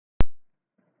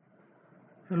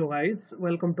Hello guys,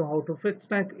 welcome to How to Fix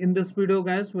Tech. In this video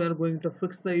guys, we are going to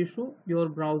fix the issue. Your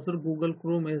browser Google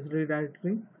Chrome is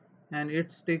redirecting and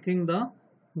it's taking the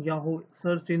Yahoo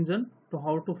search engine. To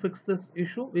how to fix this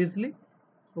issue easily.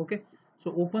 Okay,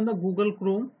 so open the Google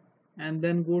Chrome and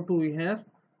then go to here,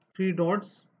 three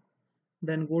dots,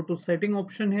 then go to setting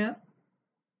option here.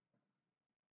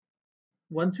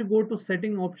 Once you go to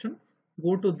setting option,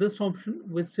 go to this option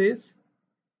which says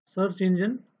search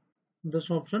engine,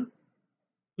 this option.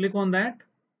 Click on that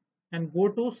and go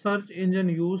to search engine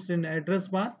used in address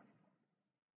bar.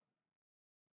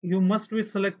 You must be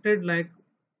selected, like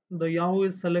the Yahoo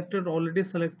is selected, already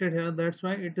selected here, that's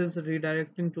why it is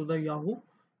redirecting to the Yahoo.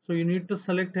 So you need to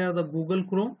select here the Google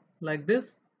Chrome like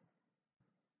this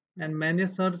and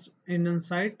manage search engine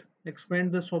site,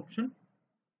 expand this option.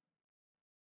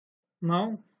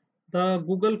 Now the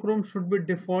Google Chrome should be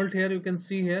default. Here you can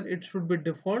see here it should be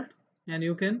default and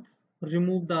you can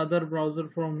remove the other browser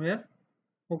from here.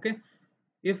 Okay,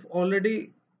 if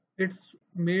already it's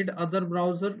made other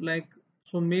browser, like,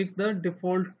 so make the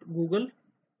default Google,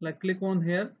 like click on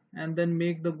here and then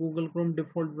make the Google Chrome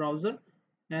default browser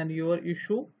and your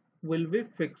issue will be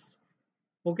fixed.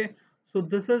 Okay, so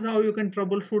this is how you can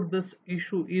troubleshoot this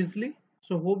issue easily.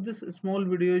 So hope this small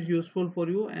video is useful for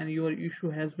you and your issue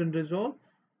has been resolved.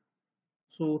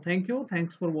 So thank you,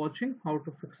 thanks for watching How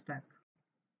to Fix Tech.